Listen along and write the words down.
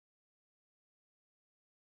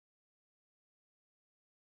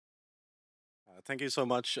Thank you so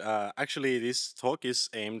much. Actually, this talk is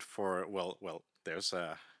aimed for, there's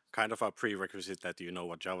a kind of a prerequisite that you know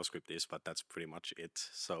what JavaScript is, but that's pretty much it.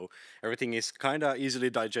 So everything is kind of easily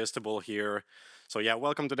digestible here. So yeah,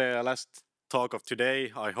 welcome to the last talk of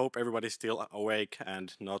today. I hope everybody's still awake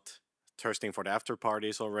and not thirsting for the after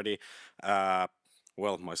parties already.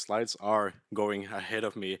 Well, my slides are going ahead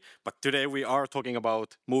of me, but today we are talking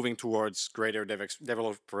about moving towards greater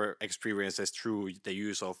developer experiences through the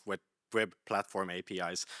use of web platform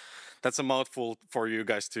APIs. That's a mouthful for you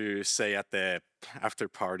guys to say at the after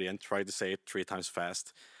party and try to say it 3 times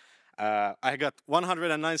fast. I got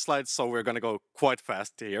 109 slides, so we're going to go quite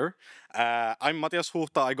fast here. I'm Matias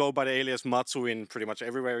Huhta. I go by the alias Matsu in pretty much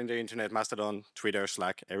everywhere in the internet, Mastodon, Twitter,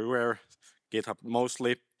 Slack, everywhere, GitHub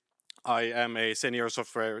mostly. I am a senior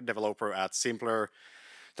software developer at Simpler.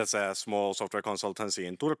 That's a small software consultancy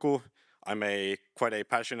in Turku. I'm quite a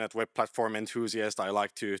passionate web platform enthusiast. I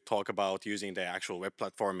like to talk about using the actual web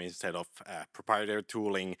platform instead of proprietary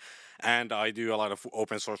tooling. And I do a lot of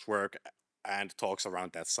open source work and talks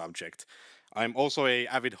around that subject. I'm also an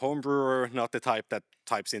avid home brewer, not the type that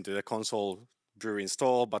types into the console brew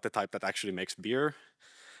install, but the type that actually makes beer.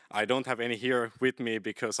 I don't have any here with me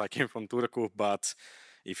because I came from Turku, but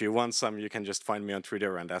if you want some, you can just find me on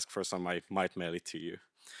Twitter and ask for some. I might mail it to you.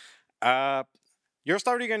 You're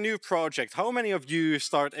starting a new project. How many of you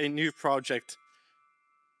start a new project?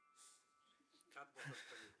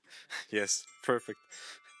 Yes, perfect.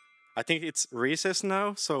 I think it's recess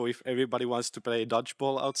now, so if everybody wants to play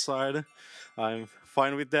dodgeball outside, I'm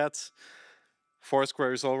fine with that.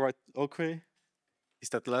 Foursquare is all right. Okay. Is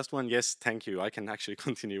that the last one? Yes, thank you. I can actually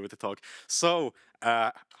continue with the talk. So,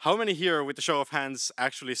 how many here, with a show of hands,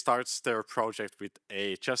 actually starts their project with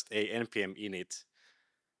just a npm init?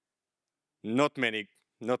 Not many.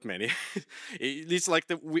 Not many. It's like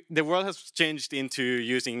the world has changed into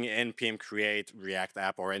using npm create React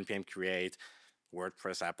app or npm create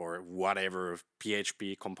WordPress app or whatever,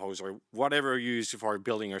 PHP Composer, whatever you use for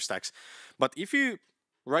building your stacks. But if you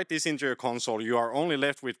write this into your console, you are only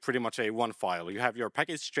left with pretty much a one file. You have your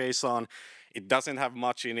package.json. It doesn't have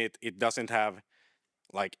much in it. It doesn't have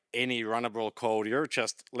like any runnable code. You're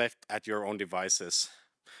just left at your own devices.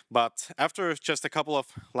 But after just a couple of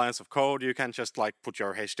lines of code, you can just like put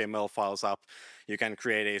your HTML files up. You can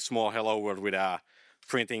create a small hello world with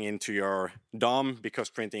printing into your DOM, because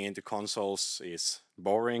printing into consoles is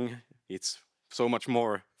boring. It's so much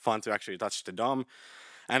more fun to actually touch the DOM.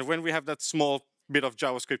 And when we have that small bit of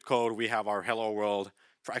JavaScript code, we have our hello world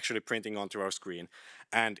for actually printing onto our screen.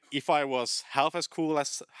 And if I was half as cool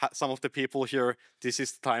as some of the people here, this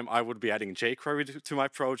is the time I would be adding jQuery to my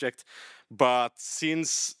project. But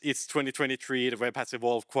since it's 2023, the web has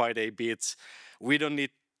evolved quite a bit. We don't need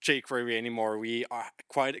jQuery anymore. We are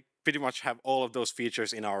pretty much have all of those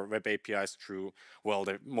features in our web APIs through, well,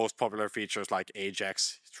 the most popular features like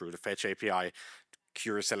Ajax through the Fetch API,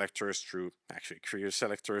 query selectors through actually query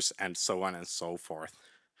selectors, and so on and so forth.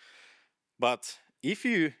 But if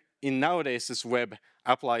you, in nowadays web,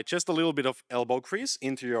 apply just a little bit of elbow grease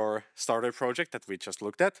into your starter project that we just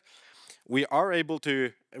looked at, we are able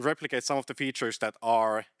to replicate some of the features that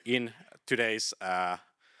are in today's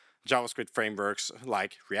JavaScript frameworks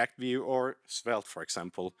like React Vue or Svelte, for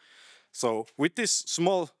example. So with this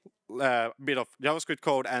small bit of JavaScript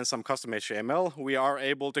code and some custom HTML, we are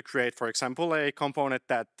able to create, for example, a component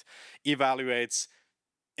that evaluates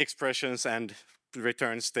expressions and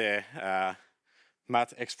returns the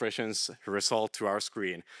math expressions result to our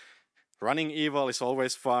screen. Running eval is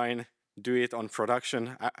always fine. Do it on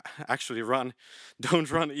production. Actually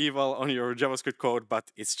don't run eval on your JavaScript code,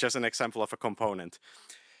 but it's just an example of a component.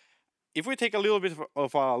 If we take a little bit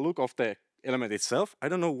of a look of the element itself, I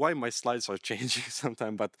don't know why my slides are changing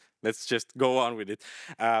sometimes, but let's just go on with it.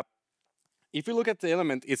 If you look at the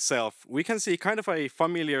element itself, we can see kind of a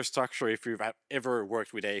familiar structure if you've ever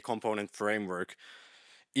worked with a component framework.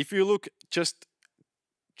 If you look just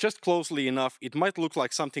closely enough, it might look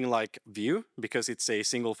like something like Vue, because it's a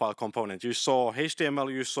single file component. You saw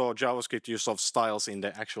HTML, you saw JavaScript, you saw styles in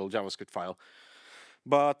the actual JavaScript file.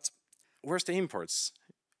 But where's the imports?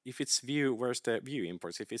 If it's Vue, where's the Vue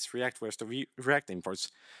imports? If it's React, where's the React imports?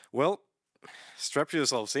 Well, strap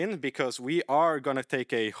yourselves in, because we are going to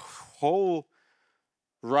take a whole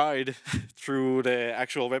ride through the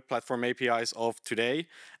actual web platform APIs of today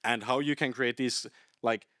and how you can create these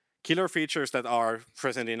like killer features that are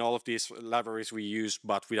present in all of these libraries we use,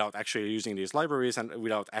 but without actually using these libraries and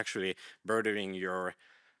without actually burdening your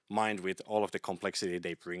mind with all of the complexity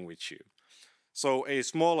they bring with you. So a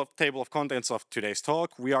small table of contents of today's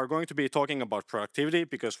talk. We are going to be talking about productivity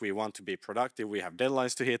because we want to be productive. We have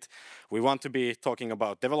deadlines to hit. We want to be talking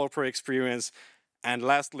about developer experience. And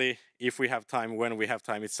lastly, if we have time, when we have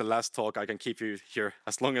time, it's the last talk. I can keep you here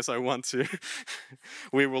as long as I want to.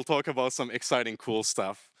 We will talk about some exciting, cool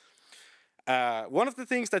stuff. One of the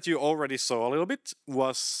things that you already saw a little bit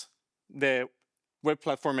was the web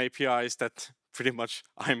platform APIs that pretty much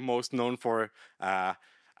I'm most known for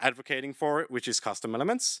advocating for, which is custom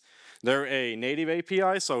elements. They're a native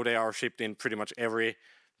API, so they are shipped in pretty much every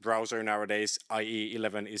browser nowadays, i.e.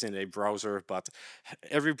 11 isn't a browser, but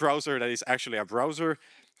every browser that is actually a browser,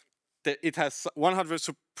 it has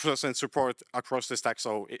 100% support across the stack.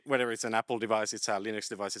 So whether it's an Apple device, it's a Linux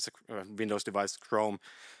device, it's a Windows device, Chrome,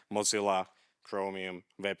 Mozilla, Chromium,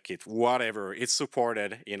 WebKit, whatever, it's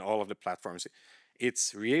supported in all of the platforms.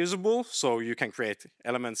 It's reusable, so you can create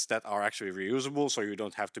elements that are actually reusable, so you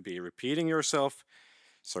don't have to be repeating yourself.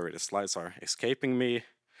 Sorry, the slides are escaping me.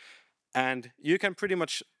 And you can pretty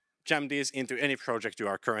much jam these into any project you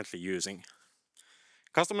are currently using.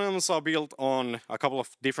 Custom elements are built on a couple of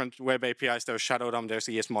different web APIs. There's Shadow DOM, there's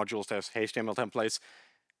CSS Modules, there's HTML templates.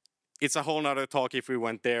 It's a whole nother talk if we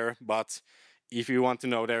went there, but if you want to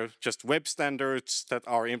know, they're just web standards that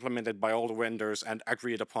are implemented by all the vendors and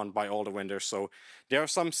agreed upon by all the vendors. So there are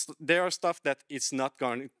stuff that it's not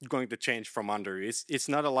going to change from under. It's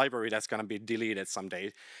not a library that's going to be deleted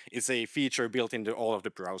someday. It's a feature built into all of the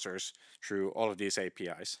browsers through all of these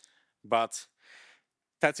APIs. But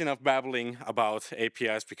that's enough babbling about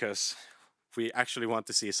APIs because we actually want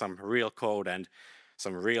to see some real code and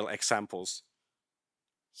some real examples.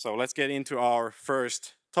 So let's get into our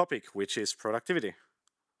first topic, which is productivity.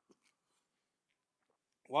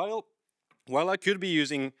 While I could be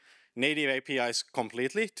using native APIs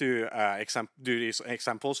completely to do these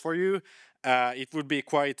examples for you, it would be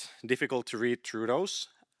quite difficult to read through those.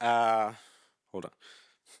 Hold on.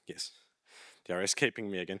 Yes, they are escaping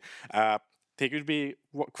me again. They could be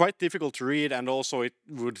quite difficult to read, and also it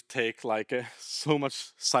would take like so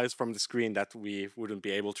much size from the screen that we wouldn't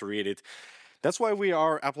be able to read it. That's why we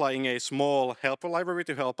are applying a small helper library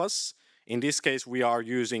to help us. In this case, we are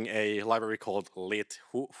using a library called lit.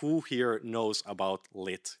 Who here knows about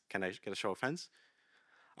lit? Can I get a show of hands?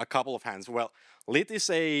 A couple of hands. Well, lit is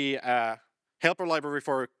a helper library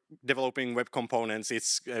for developing web components.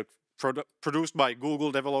 It's produced by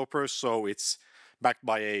Google developers, so it's backed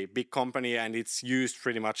by a big company, and it's used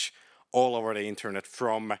pretty much all over the internet,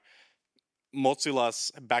 from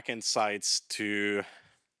Mozilla's backend sites to,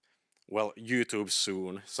 well, YouTube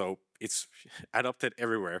soon. So it's adopted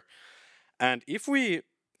everywhere. And if we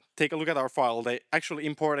take a look at our file, the actually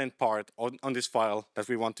important part on this file that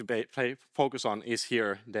we want to focus on is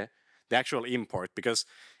here, the actual import. Because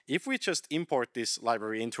if we just import this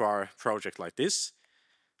library into our project like this,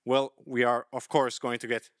 well, we are of course going to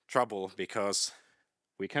get trouble because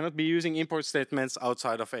we cannot be using import statements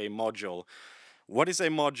outside of a module. What is a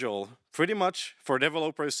module? Pretty much for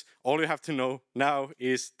developers, all you have to know now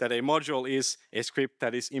is that a module is a script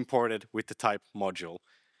that is imported with the type module.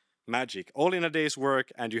 Magic. All in a day's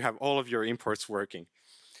work, and you have all of your imports working.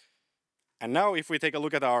 And now if we take a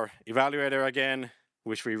look at our evaluator again,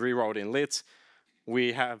 which we rewrote in lit,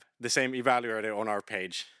 we have the same evaluator on our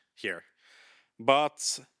page here.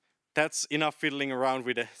 But that's enough fiddling around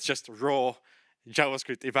with just raw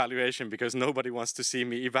JavaScript evaluation, because nobody wants to see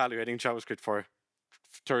me evaluating JavaScript for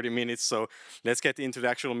 30 minutes. So let's get into the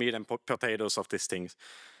actual meat and potatoes of these things.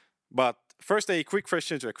 But first, a quick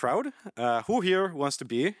question to the crowd. Who here wants to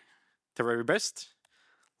be the very best?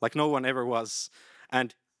 Like no one ever was.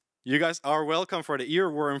 And you guys are welcome for the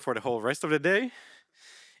earworm for the whole rest of the day.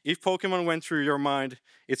 If Pokemon went through your mind,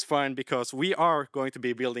 it's fine, because we are going to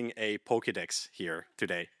be building a Pokédex here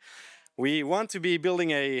today. We want to be building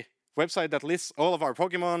a website that lists all of our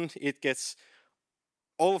Pokemon. It gets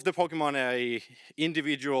all of the Pokemon a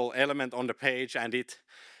individual element on the page, and it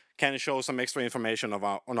can show some extra information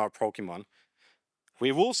on our Pokemon.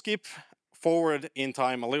 We will skip forward in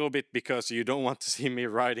time a little bit because you don't want to see me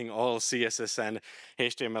writing all CSS and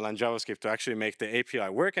HTML and JavaScript to actually make the API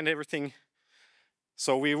work and everything.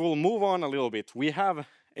 So we will move on a little bit. We have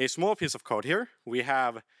a small piece of code here. We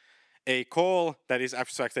have a call that is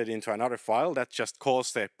abstracted into another file that just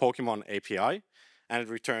calls the Pokemon API, and it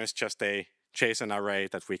returns just a JSON array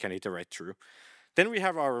that we can iterate through. Then we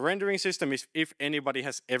have our rendering system. If anybody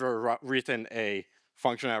has ever written a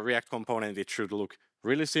functional React component, it should look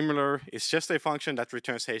really similar. It's just a function that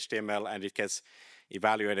returns HTML, and it gets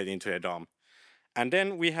evaluated into a DOM. And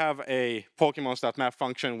then we have a Pokemon.map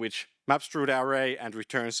function which maps through the array and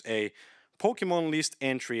returns a Pokemon list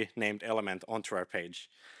entry named element onto our page.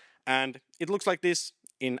 And it looks like this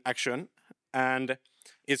in action, and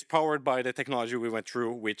it's powered by the technology we went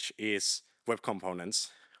through, which is web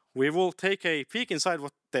components. We will take a peek inside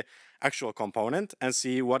what the actual component and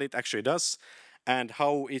see what it actually does and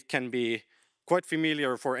how it can be quite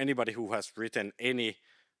familiar for anybody who has written any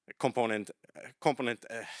component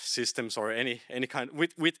systems or any kind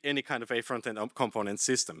with any kind of a front-end component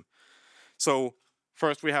system. So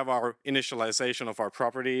first we have our initialization of our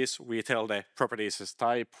properties. We tell the properties as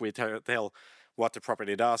type, we tell what the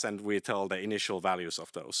property does, and we tell the initial values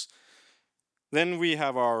of those. Then we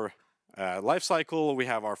have our lifecycle. We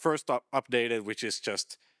have our first updated, which is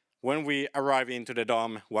just when we arrive into the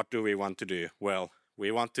DOM, what do we want to do? Well,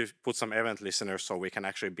 we want to put some event listeners so we can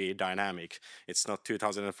actually be dynamic. It's not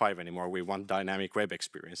 2005 anymore. We want dynamic web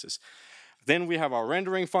experiences. Then we have our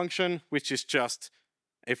rendering function, which is just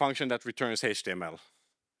a function that returns HTML.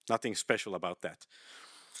 Nothing special about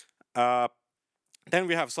that. Then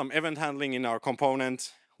we have some event handling in our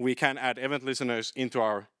component. We can add event listeners into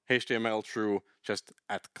our HTML through just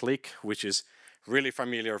at click, which is really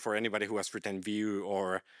familiar for anybody who has written Vue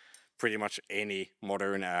or pretty much any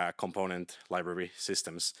modern component library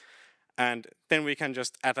systems. And then we can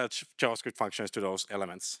just attach JavaScript functions to those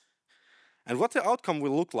elements. And what the outcome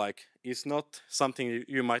will look like is not something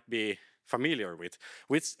you might be familiar with.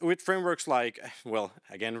 With frameworks like, well,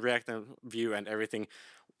 again, React and Vue and everything,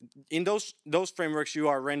 in those frameworks you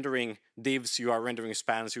are rendering divs, you are rendering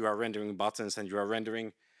spans, you are rendering buttons, and you are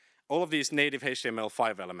rendering all of these native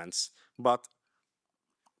HTML5 elements. But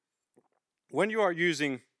when you are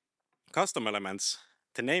using custom elements,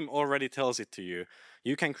 the name already tells it to you.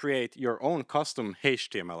 You can create your own custom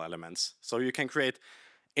HTML elements. So you can create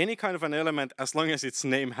any kind of an element as long as its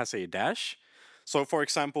name has a dash. So for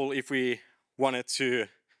example, if we wanted to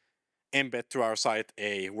embed to our site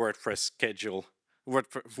a WordPress schedule,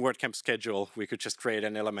 WordCamp schedule, we could just create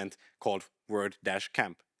an element called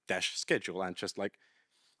word-camp-schedule and just like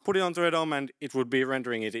put it onto a DOM, and it would be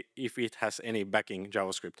rendering it if it has any backing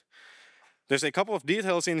JavaScript. There's a couple of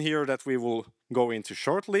details in here that we will go into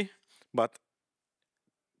shortly, but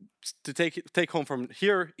to take home from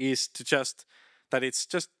here is to just that it's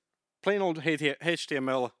just plain old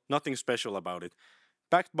HTML, nothing special about it.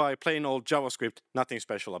 Backed by plain old JavaScript, nothing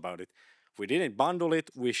special about it. We didn't bundle it,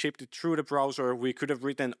 we shipped it through the browser. We could have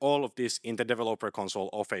written all of this in the developer console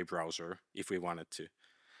of a browser if we wanted to.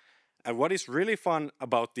 And what is really fun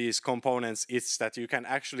about these components is that you can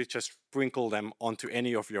actually just sprinkle them onto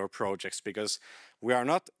any of your projects, because we are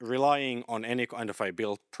not relying on any kind of a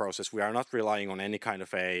build process. We are not relying on any kind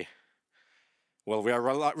of a, well, we are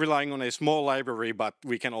relying on a small library, but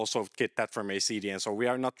we can also get that from a CDN. So we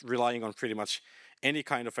are not relying on pretty much any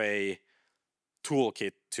kind of a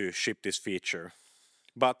toolkit to ship this feature.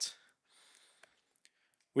 But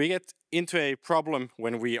we get into a problem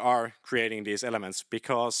when we are creating these elements,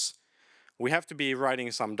 because we have to be writing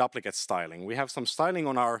some duplicate styling. We have some styling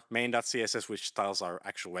on our main.css, which styles our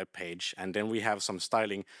actual web page, and then we have some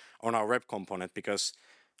styling on our web component, because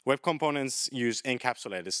web components use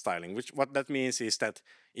encapsulated styling, which what that means is that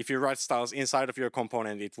if you write styles inside of your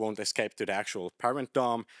component, it won't escape to the actual parent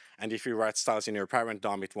DOM, and if you write styles in your parent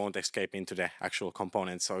DOM, it won't escape into the actual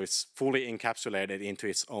component, so it's fully encapsulated into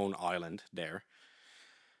its own island there.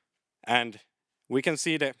 And we can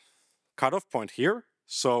see the cutoff point here.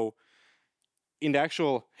 So in the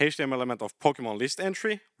actual HTML element of Pokemon list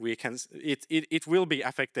entry, we can it will be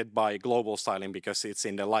affected by global styling because it's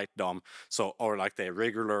in the light DOM, so or like the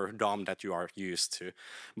regular DOM that you are used to.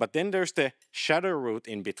 But then there's the shadow root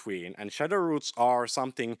in between, and shadow roots are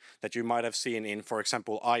something that you might have seen in, for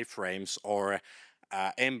example, iframes or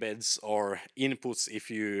embeds or inputs if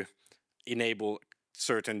you enable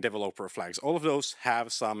certain developer flags. All of those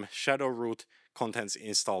have some shadow root contents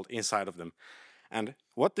installed inside of them. And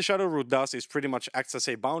what the shadow root does is pretty much acts as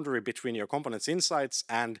a boundary between your component's insides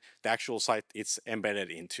and the actual site it's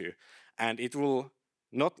embedded into. And it will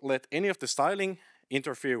not let any of the styling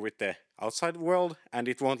interfere with the outside world, and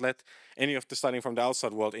it won't let any of the styling from the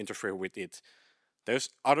outside world interfere with it. There's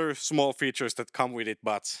other small features that come with it,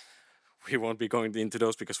 but we won't be going into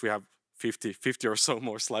those because we have 50 or so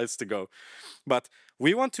more slides to go. But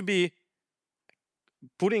we want to be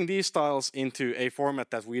putting these styles into a format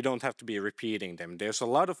that we don't have to be repeating them. There's a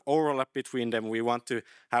lot of overlap between them. We want to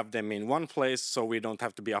have them in one place so we don't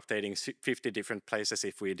have to be updating 50 different places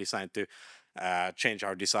if we decide to change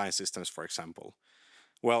our design systems, for example.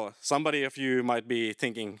 Well, somebody of you might be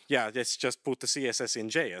thinking, yeah, let's just put the CSS in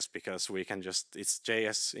JS because we can just, it's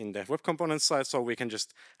JS in the web component side, so we can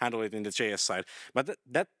just handle it in the JS side. But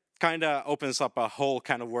that kind of opens up a whole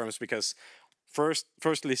can of worms, because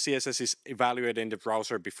Firstly, CSS is evaluated in the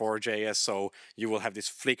browser before JS, so you will have this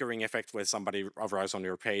flickering effect when somebody arrives on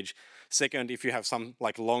your page. Second, if you have some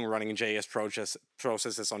like long-running JS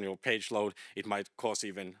processes on your page load, it might cause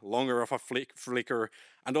even longer of a flicker.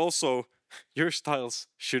 And also, your styles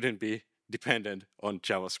shouldn't be dependent on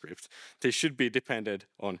JavaScript. They should be dependent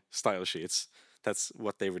on style sheets. That's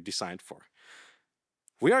what they were designed for.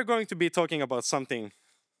 We are going to be talking about something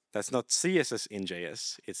that's not CSS in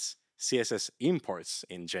JS, it's CSS imports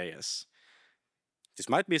in JS. This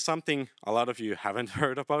might be something a lot of you haven't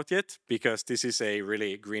heard about yet, because this is a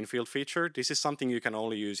really greenfield feature. This is something you can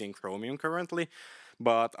only use in Chromium currently,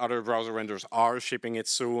 but other browser vendors are shipping it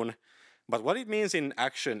soon. But what it means in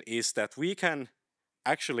action is that we can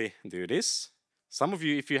actually do this. Some of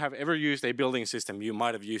you, if you have ever used a building system, you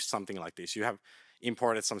might have used something like this. You have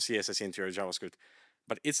imported some CSS into your JavaScript,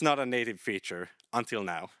 but it's not a native feature until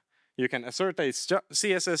now. You can assert that it's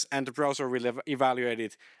CSS and the browser will evaluate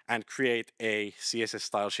it and create a CSS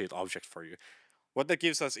style sheet object for you. What that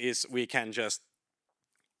gives us is we can just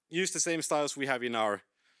use the same styles we have in our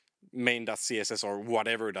main.css or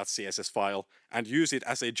whatever.css file and use it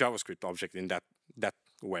as a JavaScript object in that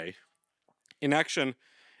way. In action,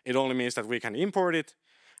 it only means that we can import it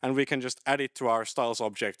and we can just add it to our styles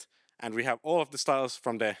object, and we have all of the styles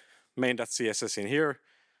from the main.css in here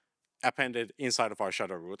appended inside of our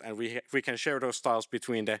shadow root, and we can share those styles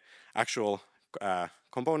between the actual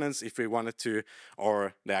components if we wanted to,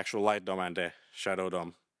 or the actual light DOM and the shadow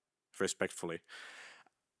DOM respectively.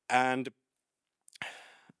 And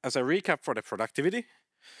as a recap for the productivity,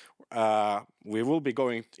 we will be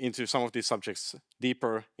going into some of these subjects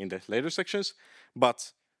deeper in the later sections,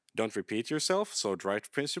 but don't repeat yourself. So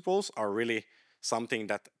drive principles are really something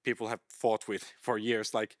that people have fought with for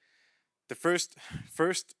years. Like the first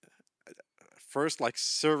like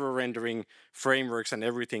server rendering frameworks and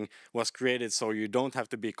everything was created so you don't have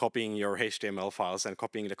to be copying your HTML files and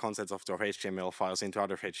copying the contents of your HTML files into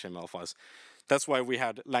other HTML files. That's why we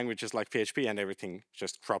had languages like PHP and everything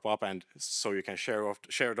just crop up, and so you can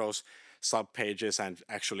share those sub pages and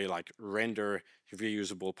actually like render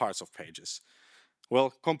reusable parts of pages.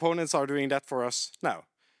 Well, components are doing that for us now.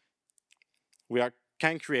 We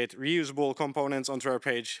can create reusable components onto our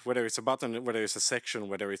page, whether it's a button, whether it's a section,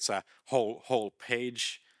 whether it's a whole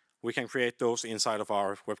page. We can create those inside of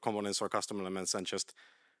our web components or custom elements and just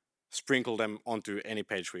sprinkle them onto any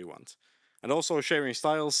page we want. And also sharing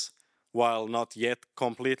styles, while not yet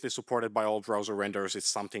completely supported by all browser vendors, it's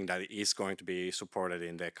something that is going to be supported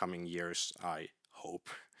in the coming years, I hope.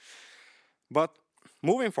 But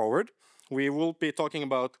moving forward, we will be talking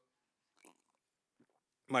about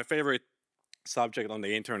my favorite subject on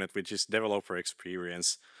the internet, which is developer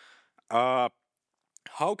experience. How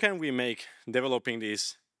can we make developing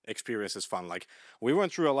these experiences fun? Like, we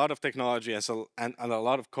went through a lot of technology and a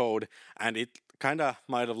lot of code, and it kind of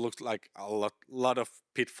might have looked like a lot of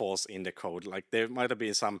pitfalls in the code. Like, there might have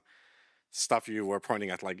been some stuff you were pointing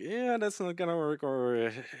at, like, yeah, that's not gonna work,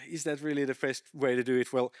 or is that really the best way to do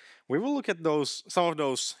it? Well, we will look at some of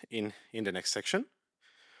those in the next section.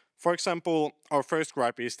 For example, our first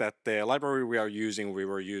gripe is that the library we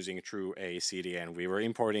were using through a CDN. We were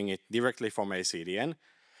importing it directly from a CDN,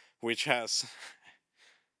 which has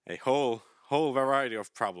a whole variety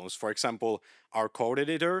of problems. For example, our code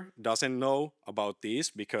editor doesn't know about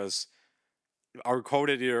these because our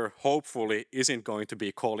code editor hopefully isn't going to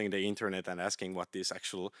be calling the internet and asking what this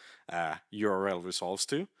actual URL resolves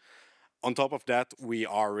to. On top of that, we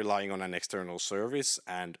are relying on an external service,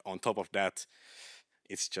 and on top of that,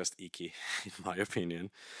 it's just icky, in my opinion.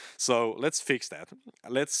 So let's fix that.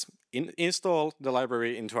 Let's install the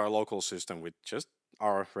library into our local system with just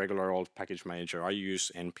our regular old package manager. I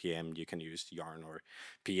use npm. You can use yarn or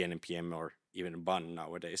pnpm or even bun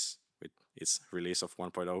nowadays with its release of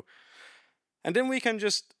 1.0. And then we can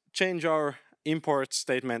just change our import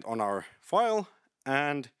statement on our file,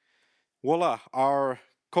 and voila, our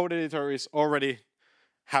code editor is already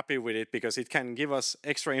happy with it because it can give us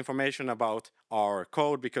extra information about our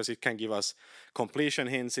code, because it can give us completion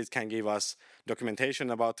hints, it can give us documentation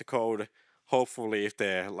about the code. Hopefully, if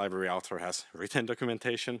the library author has written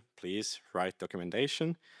documentation, please write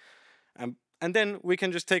documentation. And then we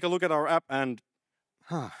can just take a look at our app and,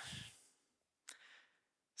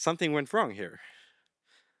 something went wrong here.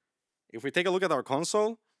 If we take a look at our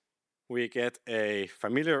console, we get a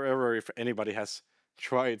familiar error if anybody has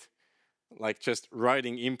tried like just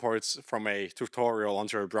writing imports from a tutorial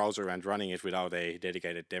onto a browser and running it without a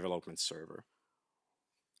dedicated development server.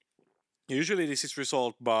 Usually this is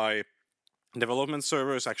resolved by development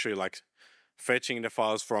servers actually like fetching the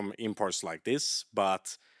files from imports like this,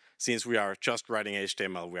 but since we are just writing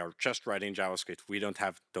HTML, we are just writing JavaScript, we don't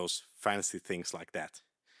have those fancy things like that.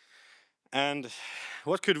 And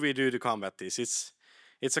what could we do to combat this?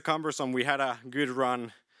 It's a cumbersome. We had a good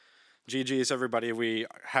run. GG's everybody. We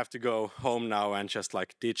have to go home now and just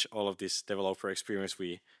like ditch all of this developer experience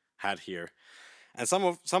we had here. And some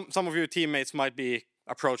of your teammates might be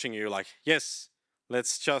approaching you like, yes,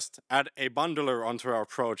 let's just add a bundler onto our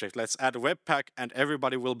project. Let's add Webpack and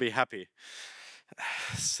everybody will be happy.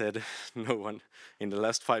 Said no one in the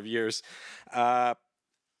last 5 years.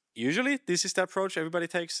 Usually, this is the approach. Everybody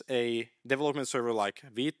takes a development server like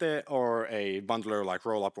Vite or a bundler like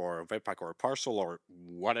Rollup or Webpack or Parcel or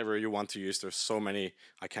whatever you want to use. There's so many,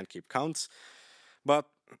 I can't keep counts. But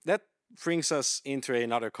that brings us into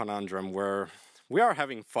another conundrum where we are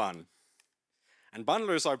having fun. And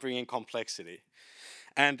bundlers are bringing complexity.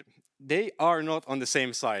 And they are not on the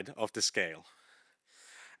same side of the scale.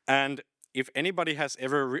 And if anybody has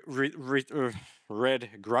ever read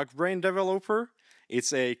Grugbrain Developer,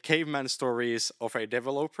 it's a caveman stories of a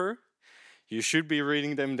developer. You should be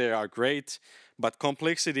reading them, they are great. But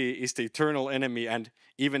complexity is the eternal enemy, and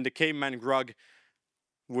even the caveman Grug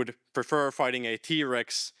would prefer fighting a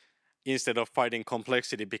T-Rex instead of fighting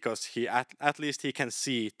complexity, because he at least he can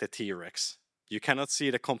see the T-Rex. You cannot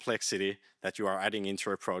see the complexity that you are adding into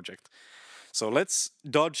a project. So let's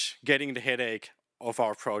dodge getting the headache of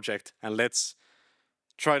our project and let's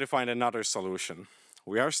try to find another solution.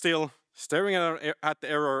 We are still staring at the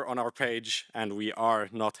error on our page and we are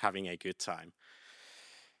not having a good time.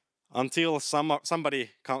 Until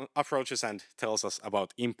somebody approaches and tells us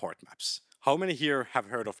about import maps. How many here have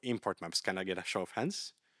heard of import maps? Can I get a show of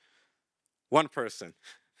hands? One person.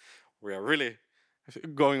 We are really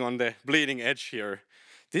going on the bleeding edge here.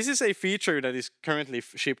 This is a feature that is currently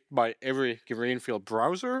shipped by every greenfield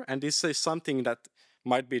browser, and this is something that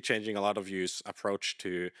might be changing a lot of use approach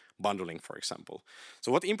to bundling, for example. So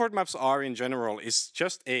what import maps are in general is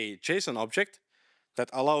just a JSON object that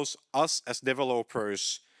allows us as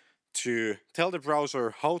developers to tell the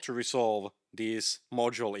browser how to resolve these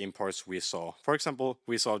module imports we saw. For example,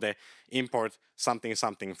 we saw the import something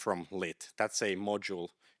something from lit. That's a module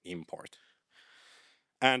import.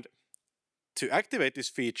 And to activate this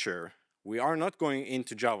feature, we are not going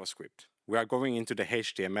into JavaScript. We are going into the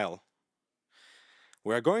HTML.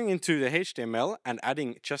 We are going into the HTML and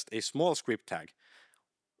adding just a small script tag.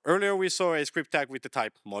 Earlier we saw a script tag with the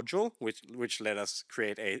type module, which let us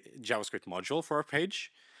create a JavaScript module for our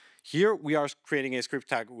page. Here we are creating a script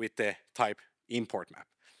tag with the type import map.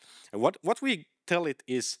 And what we tell it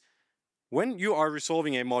is, when you are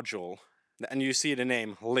resolving a module and you see the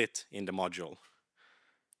name lit in the module,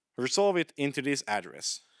 resolve it into this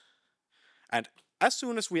address. And as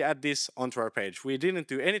soon as we add this onto our page, we didn't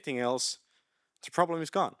do anything else, the problem is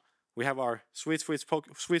gone. We have our sweet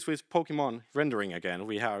Pokemon rendering again.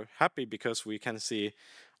 We are happy because we can see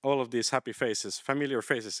all of these happy faces, familiar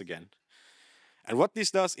faces again. And what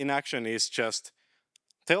this does in action is just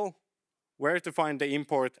tell where to find the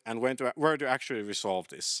import and where to actually resolve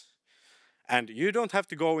this. And you don't have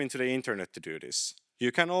to go into the internet to do this.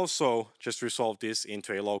 You can also just resolve this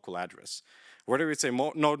into a local address. Whether it's a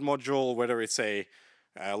node module, whether it's a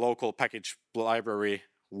local package library,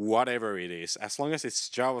 whatever it is, as long as it's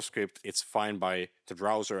JavaScript, it's fine by the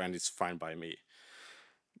browser and it's fine by me.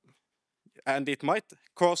 And it might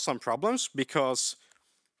cause some problems because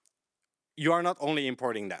you are not only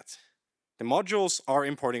importing that. The modules are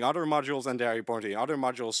importing other modules and they are importing other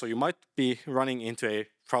modules, so you might be running into a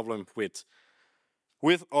problem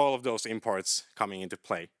with all of those imports coming into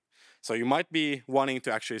play. So you might be wanting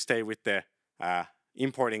to actually stay with the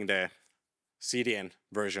importing the CDN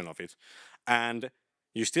version of it. And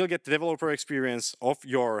you still get the developer experience of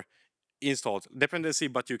your installed dependency,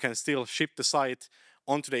 but you can still ship the site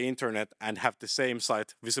onto the internet and have the same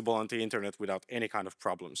site visible on the internet without any kind of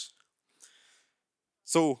problems.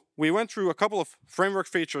 So we went through a couple of framework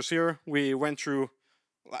features here. We went through,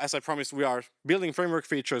 as I promised, we are building framework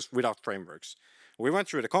features without frameworks. We went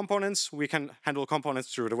through the components. We can handle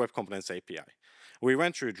components through the Web Components API. We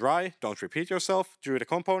went through dry, don't repeat yourself, through the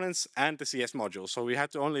components and the CS module. So we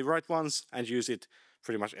had to only write once and use it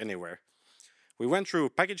pretty much anywhere. We went through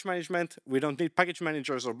package management. We don't need package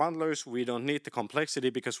managers or bundlers. We don't need the complexity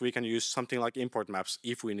because we can use something like import maps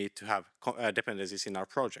if we need to have dependencies in our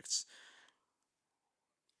projects.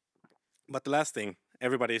 But the last thing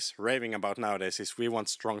everybody's raving about nowadays is we want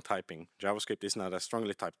strong typing. JavaScript is not a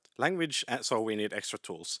strongly typed language, and so we need extra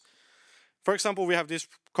tools. For example, we have this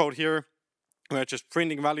code here. We're just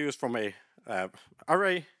printing values from a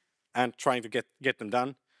array and trying to get them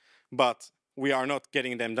done. But we are not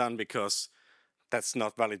getting them done because that's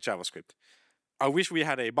not valid JavaScript. I wish we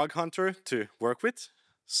had a bug hunter to work with.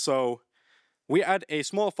 So we add a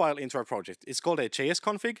small file into our project. It's called a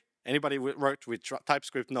JS-config. Anybody who worked with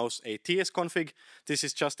TypeScript knows a TS-config. This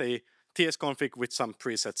is just a TS-config with some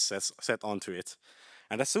presets set onto it.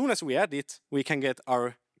 And as soon as we add it, we can get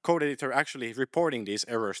our code editor actually reporting these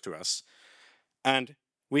errors to us. And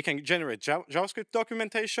we can generate JavaScript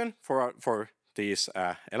documentation for these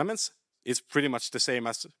elements. It's pretty much the same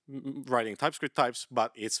as writing TypeScript types,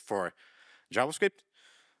 but it's for JavaScript.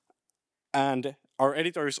 And our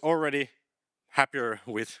editor is already happier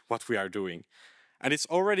with what we are doing. And it's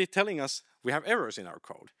already telling us we have errors in our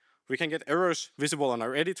code. We can get errors visible on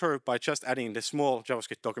our editor by just adding the small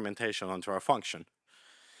JavaScript documentation onto our function.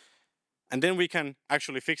 And then we can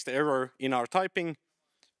actually fix the error in our typing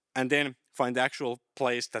and then find the actual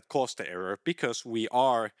place that caused the error, because we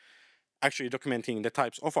are actually documenting the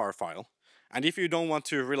types of our file. And if you don't want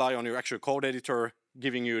to rely on your actual code editor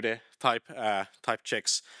giving you the type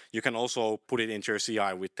checks, you can also put it into your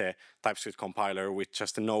CI with the TypeScript compiler with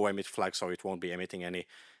just a no emit flag, so it won't be emitting any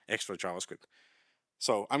extra JavaScript.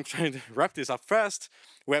 So I'm trying to wrap this up fast.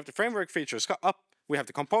 We have the framework features up, we have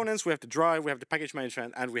the components, we have the drive, we have the package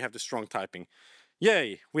management, and we have the strong typing.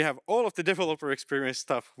 Yay, we have all of the developer experience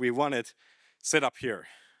stuff we wanted set up here.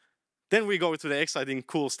 Then we go to the exciting,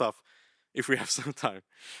 cool stuff if we have some time.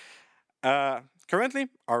 Currently,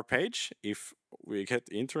 our page, if we get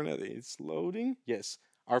internet, it's loading. Yes,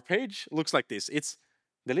 our page looks like this. It's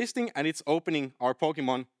the listing and it's opening our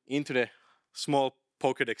Pokemon into the small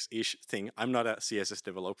Pokedex-ish thing. I'm not a CSS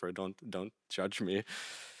developer, don't judge me.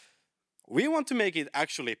 We want to make it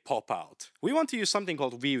actually pop out. We want to use something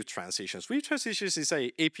called view transitions. View transitions is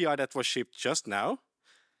an API that was shipped just now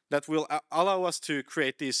that will allow us to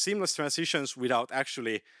create these seamless transitions without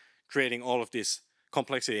actually creating all of this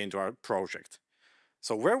complexity into our project.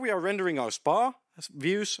 So where we are rendering our spa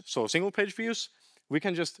views, so single page views, we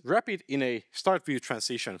can just wrap it in a start view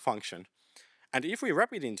transition function. And if we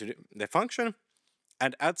wrap it into the function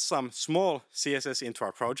and add some small CSS into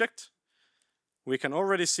our project, we can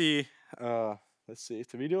already see, let's see if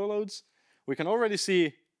the video loads. We can already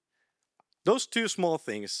see those two small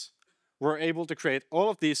things. We're able to create all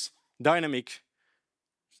of these dynamic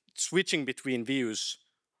switching between views.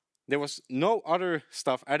 There was no other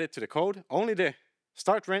stuff added to the code, only the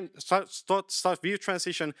start view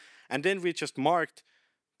transition, and then we just marked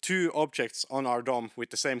two objects on our DOM with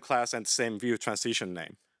the same class and the same view transition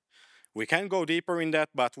name. We can go deeper in that,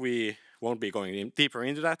 but we won't be going deeper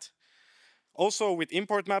into that. Also, with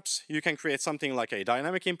import maps, you can create something like a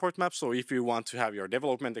dynamic import map. So if you want to have your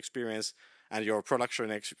development experience and your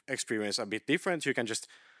production experience a bit different, you can just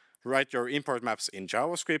write your import maps in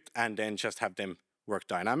JavaScript and then just have them work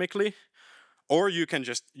dynamically. Or you can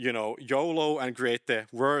just, YOLO and create the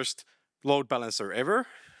worst load balancer ever.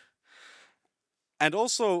 And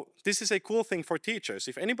also, this is a cool thing for teachers.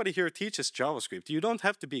 If anybody here teaches JavaScript, you don't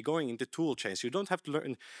have to be going into tool chains. You don't have to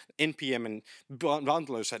learn NPM and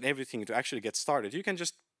bundlers and everything to actually get started. You can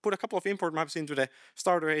just put a couple of import maps into the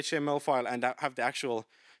starter HTML file and have the actual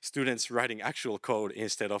students writing actual code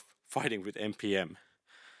instead of fighting with NPM.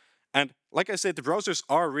 And like I said, the browsers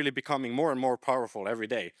are really becoming more and more powerful every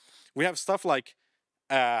day. We have stuff like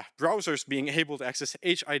browsers being able to access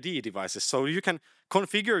HID devices. So you can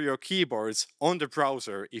configure your keyboards on the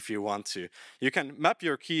browser if you want to. You can map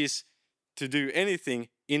your keys to do anything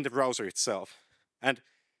in the browser itself. And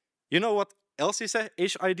you know what else is a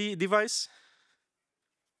HID device?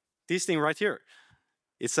 This thing right here.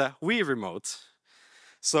 It's a Wii remote.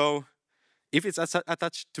 So if it's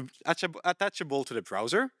attachable to the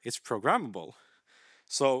browser, it's programmable.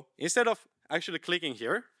 So instead of actually clicking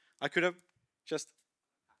here, I could have just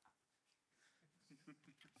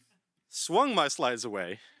swung my slides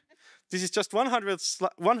away. This is just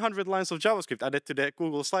 100 lines of JavaScript added to the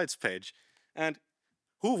Google Slides page. And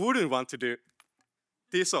who wouldn't want to do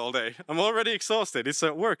this all day? I'm already exhausted. It's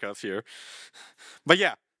a workout here. But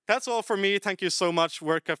yeah, that's all for me. Thank you so much,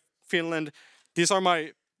 WordCamp Finland. These are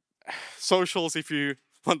my socials, if you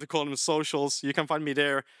want to call them socials. You can find me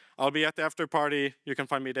there. I'll be at the after party. You can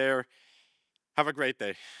find me there. Have a great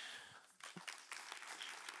day.